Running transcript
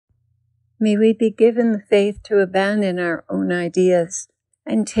May we be given the faith to abandon our own ideas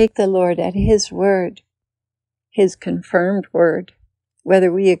and take the Lord at His word, His confirmed word,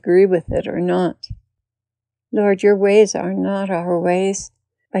 whether we agree with it or not. Lord, your ways are not our ways,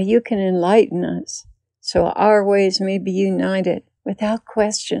 but you can enlighten us, so our ways may be united without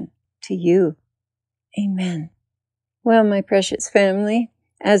question to you. Amen. Well, my precious family,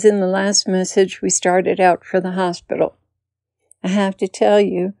 as in the last message, we started out for the hospital. I have to tell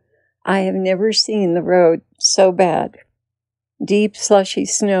you, I have never seen the road so bad. Deep, slushy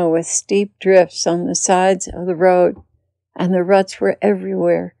snow with steep drifts on the sides of the road, and the ruts were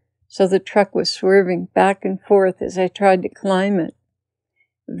everywhere, so the truck was swerving back and forth as I tried to climb it.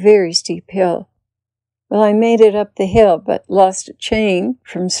 Very steep hill. Well, I made it up the hill, but lost a chain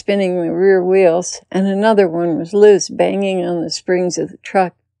from spinning the rear wheels, and another one was loose, banging on the springs of the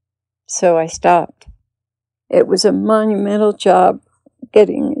truck. So I stopped. It was a monumental job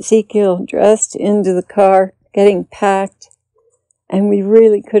getting Ezekiel dressed into the car, getting packed, and we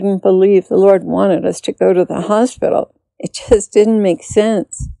really couldn't believe the Lord wanted us to go to the hospital. It just didn't make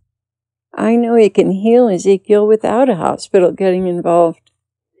sense. I know He can heal Ezekiel without a hospital getting involved.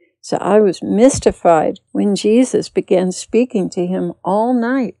 So I was mystified when Jesus began speaking to him all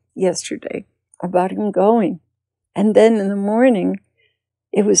night yesterday about him going. And then in the morning,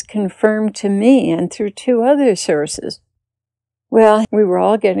 it was confirmed to me and through 2 other sources. Well, we were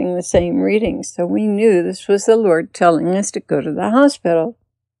all getting the same readings, so we knew this was the Lord telling us to go to the hospital.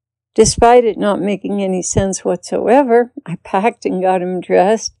 Despite it not making any sense whatsoever, I packed and got him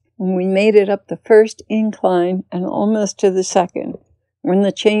dressed, and we made it up the first incline and almost to the second, when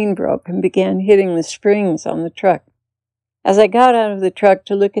the chain broke and began hitting the springs on the truck. As I got out of the truck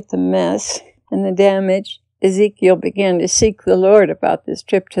to look at the mess and the damage, Ezekiel began to seek the Lord about this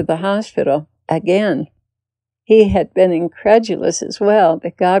trip to the hospital again. He had been incredulous as well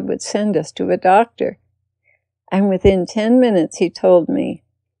that God would send us to a doctor. And within 10 minutes he told me,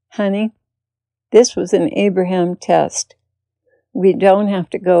 "Honey, this was an Abraham test. We don't have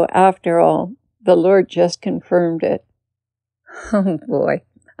to go after all. The Lord just confirmed it." Oh boy,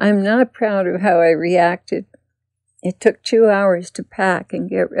 I'm not proud of how I reacted. It took 2 hours to pack and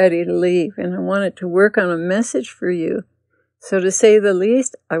get ready to leave, and I wanted to work on a message for you. So to say the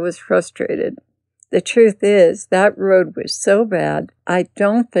least, I was frustrated. The truth is, that road was so bad, I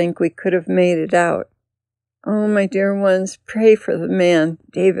don't think we could have made it out. Oh, my dear ones, pray for the man,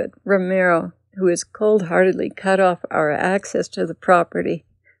 David Romero, who has cold-heartedly cut off our access to the property.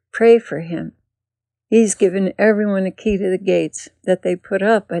 Pray for him. He's given everyone a key to the gates that they put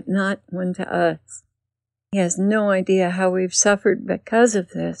up, but not one to us. He has no idea how we've suffered because of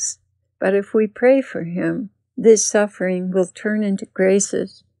this. But if we pray for him, this suffering will turn into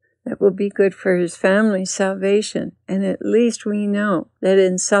graces that will be good for his family's salvation. And at least we know that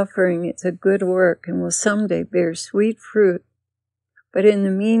in suffering it's a good work and will someday bear sweet fruit. But in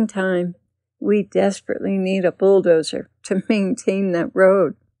the meantime, we desperately need a bulldozer to maintain that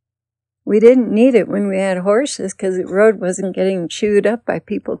road. We didn't need it when we had horses because the road wasn't getting chewed up by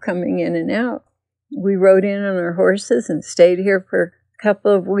people coming in and out. We rode in on our horses and stayed here for a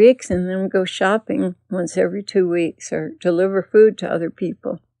couple of weeks and then go shopping once every 2 weeks or deliver food to other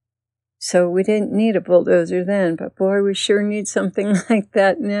people. So we didn't need a bulldozer then, but boy, we sure need something like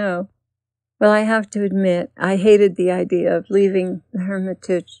that now. Well, I have to admit, I hated the idea of leaving the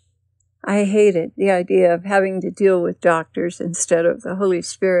Hermitage. I hated the idea of having to deal with doctors instead of the Holy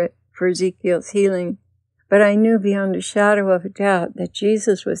Spirit for Ezekiel's healing. But I knew beyond a shadow of a doubt that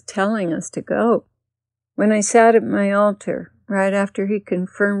Jesus was telling us to go. When I sat at my altar, right after he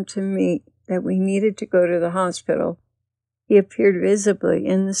confirmed to me that we needed to go to the hospital, he appeared visibly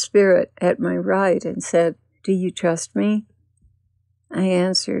in the Spirit at my right and said, "Do you trust me?" I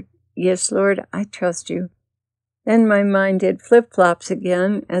answered, "Yes, Lord, I trust you." Then my mind did flip-flops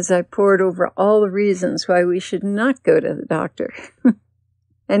again as I pored over all the reasons why we should not go to the doctor.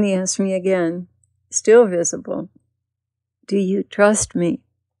 And he asked me again, still visible, "Do you trust me?"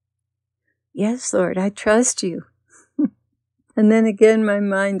 "Yes, Lord, I trust you." And then again my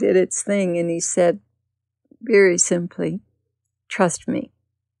mind did its thing and he said, very simply, "Trust me."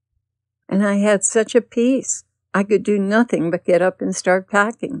 And I had such a peace. I could do nothing but get up and start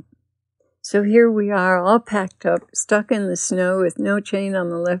packing. So here we are, all packed up, stuck in the snow with no chain on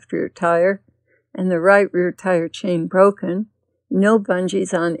the left rear tire, and the right rear tire chain broken, no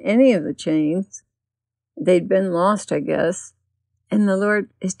bungees on any of the chains. They'd been lost, I guess. And the Lord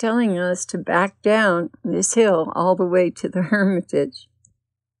is telling us to back down this hill all the way to the Hermitage.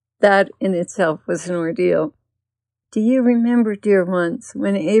 That in itself was an ordeal. Do you remember, dear ones,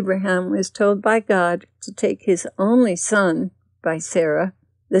 when Abraham was told by God to take his only son by Sarah,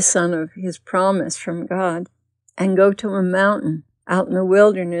 the son of his promise from God, and go to a mountain out in the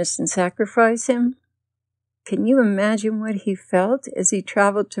wilderness and sacrifice him? Can you imagine what he felt as he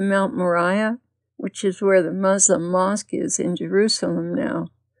traveled to Mount Moriah, which is where the Muslim mosque is in Jerusalem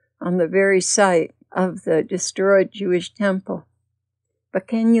now, on the very site of the destroyed Jewish temple? But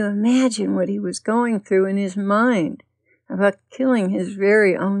can you imagine what he was going through in his mind about killing his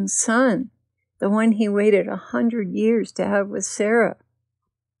very own son, the one he waited 100 years to have with Sarah?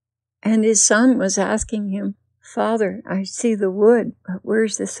 And his son was asking him, "Father, I see the wood, but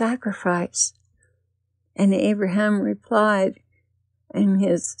where's the sacrifice?" And Abraham replied in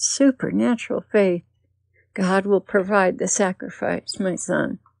his supernatural faith, "God will provide the sacrifice, my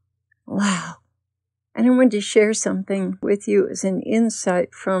son." Wow. And I wanted to share something with you as an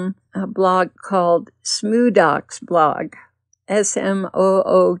insight from a blog called Smoodoc's blog,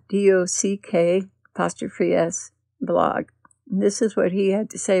 SMOODOCK'(S) blog. And this is what he had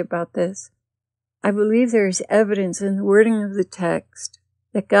to say about this. "I believe there is evidence in the wording of the text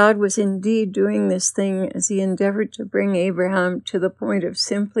that God was indeed doing this thing as he endeavored to bring Abraham to the point of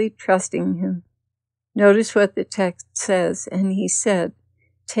simply trusting him. Notice what the text says, and he said,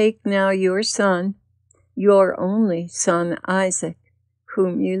 'Take now your son, your only son Isaac,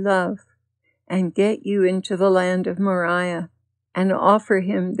 whom you love, and get you into the land of Moriah, and offer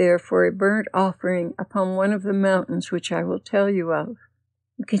him there for a burnt offering upon one of the mountains which I will tell you of.'"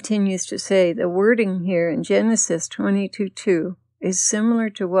 He continues to say, the wording here in Genesis 22:2 is similar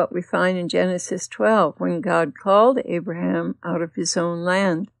to what we find in Genesis 12 when God called Abraham out of his own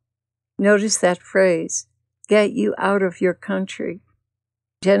land. Notice that phrase, "get you out of your country."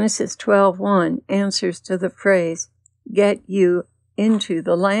 Genesis 12:1 answers to the phrase, "get you into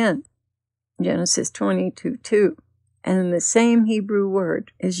the land." Genesis 22:2. And the same Hebrew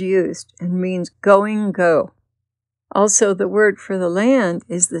word is used and means going, go. Also, the word for the land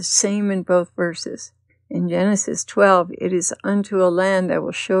is the same in both verses. In Genesis 12, it is "unto a land I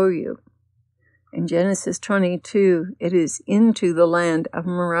will show you." In Genesis 22, it is "into the land of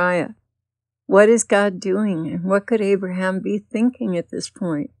Moriah." What is God doing, and what could Abraham be thinking at this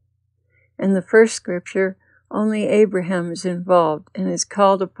point? In the first scripture, only Abraham is involved and is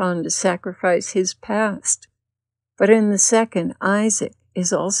called upon to sacrifice his past. But in the second, Isaac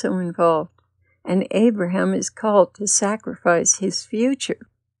is also involved, and Abraham is called to sacrifice his future.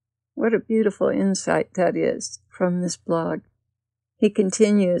 What a beautiful insight that is from this blog. He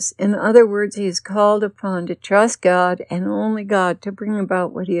continues, in other words, he is called upon to trust God and only God to bring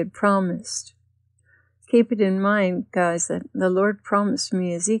about what he had promised. Keep it in mind, guys, that the Lord promised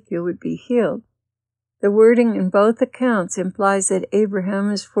me Ezekiel would be healed. The wording in both accounts implies that Abraham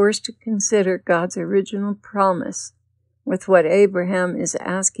is forced to consider God's original promise with what Abraham is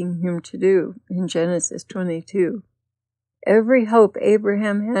asking him to do in Genesis 22. Every hope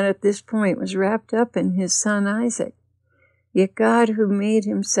Abraham had at this point was wrapped up in his son Isaac. Yet God, who made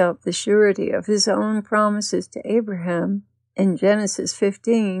himself the surety of his own promises to Abraham in Genesis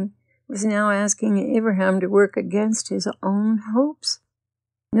 15, was now asking Abraham to work against his own hopes.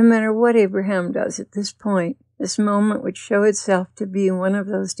 No matter what Abraham does at this point, this moment would show itself to be one of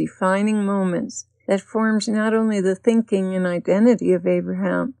those defining moments that forms not only the thinking and identity of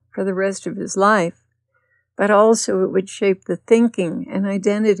Abraham for the rest of his life, but also it would shape the thinking and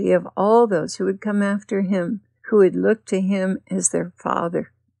identity of all those who would come after him, who would look to him as their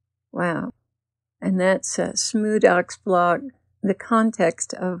father. Wow. And that's Smoodoc's blog, the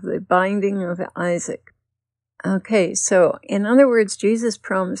context of the binding of Isaac. Okay, so in other words, Jesus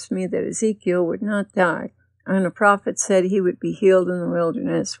promised me that Ezekiel would not die, and a prophet said he would be healed in the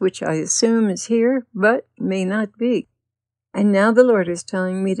wilderness, which I assume is here, but may not be. And now the Lord is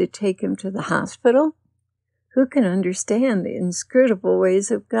telling me to take him to the hospital? Who can understand the inscrutable ways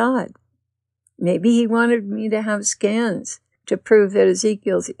of God? Maybe he wanted me to have scans to prove that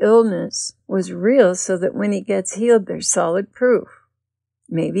Ezekiel's illness was real so that when he gets healed, there's solid proof.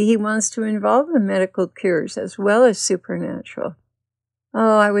 Maybe he wants to involve the medical cures as well as supernatural.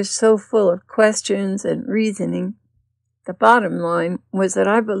 Oh, I was so full of questions and reasoning. The bottom line was that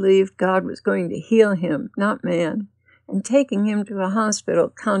I believed God was going to heal him, not man, and taking him to a hospital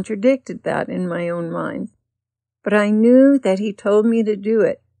contradicted that in my own mind. But I knew that he told me to do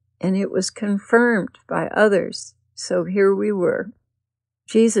it, and it was confirmed by others, so here we were.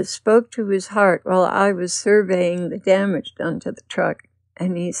 Jesus spoke to his heart while I was surveying the damage done to the truck,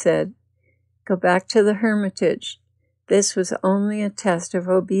 and he said, "Go back to the hermitage. This was only a test of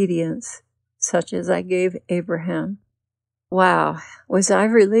obedience, such as I gave Abraham." Wow, was I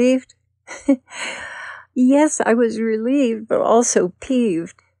relieved? Yes, I was relieved, but also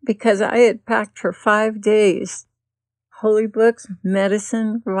peeved, because I had packed for 5 days. holy books,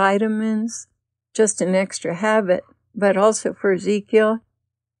 medicine, vitamins, just an extra habit, but also for Ezekiel.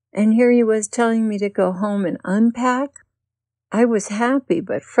 And here he was telling me to go home and unpack. I was happy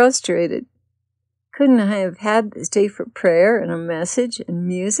but frustrated. Couldn't I have had this day for prayer and a message and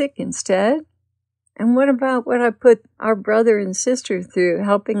music instead? And what about what I put our brother and sister through,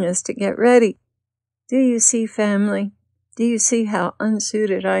 helping us to get ready? Do you see, family? Do you see how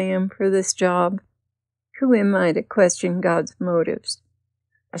unsuited I am for this job? Who am I to question God's motives?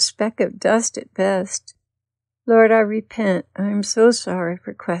 A speck of dust at best. Lord, I repent. I am so sorry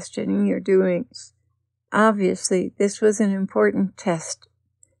for questioning your doings. Obviously, this was an important test,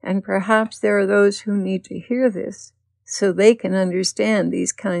 and perhaps there are those who need to hear this so they can understand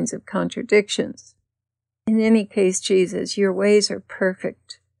these kinds of contradictions. In any case, Jesus, your ways are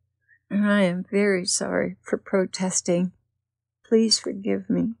perfect, and I am very sorry for protesting. Please forgive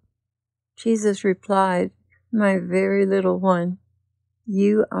me. Jesus replied, my very little one,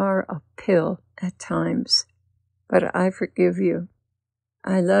 you are a pill at times, but I forgive you.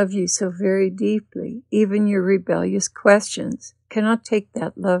 I love you so very deeply, even your rebellious questions cannot take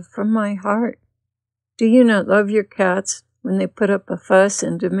that love from my heart. Do you not love your cats when they put up a fuss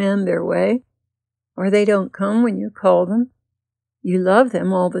and demand their way? Or they don't come when you call them? You love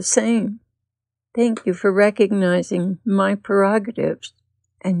them all the same. Thank you for recognizing my prerogatives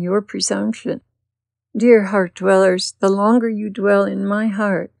and your presumption. Dear heart dwellers, the longer you dwell in my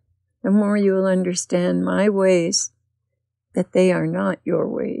heart, the more you will understand my ways, that they are not your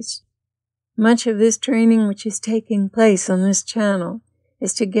ways. Much of this training which is taking place on this channel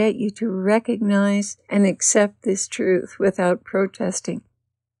is to get you to recognize and accept this truth without protesting.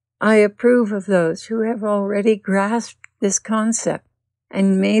 I approve of those who have already grasped this concept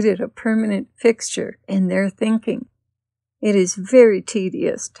and made it a permanent fixture in their thinking. It is very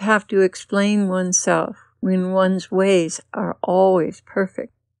tedious to have to explain oneself when one's ways are always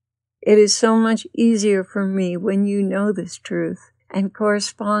perfect. It is so much easier for me when you know this truth and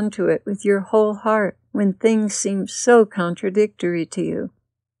correspond to it with your whole heart when things seem so contradictory to you.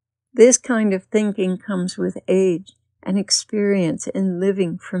 This kind of thinking comes with age and experience in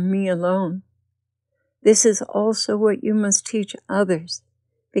living for me alone. This is also what you must teach others,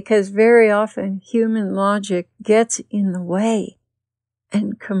 because very often human logic gets in the way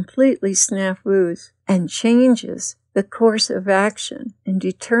and completely snafus and changes the course of action and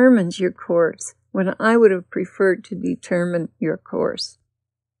determines your course when I would have preferred to determine your course.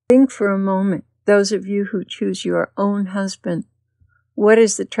 Think for a moment, those of you who choose your own husband, what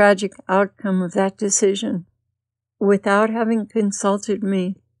is the tragic outcome of that decision? Without having consulted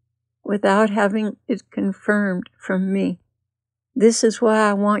me, without having it confirmed from me. This is why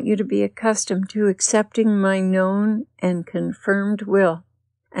I want you to be accustomed to accepting my known and confirmed will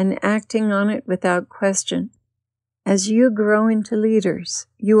and acting on it without question. As you grow into leaders,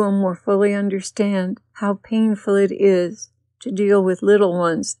 you will more fully understand how painful it is to deal with little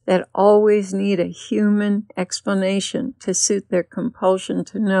ones that always need a human explanation to suit their compulsion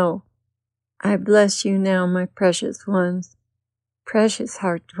to know. I bless you now, my precious ones. Precious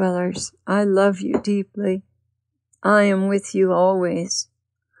heart dwellers, I love you deeply. I am with you always.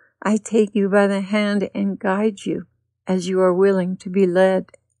 I take you by the hand and guide you as you are willing to be led.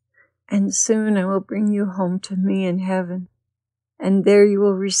 And soon I will bring you home to me in heaven. And there you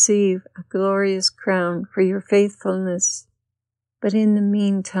will receive a glorious crown for your faithfulness. But in the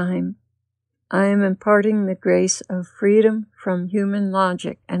meantime, I am imparting the grace of freedom from human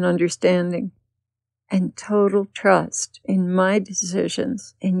logic and understanding, and total trust in my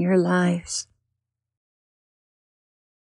decisions in your lives.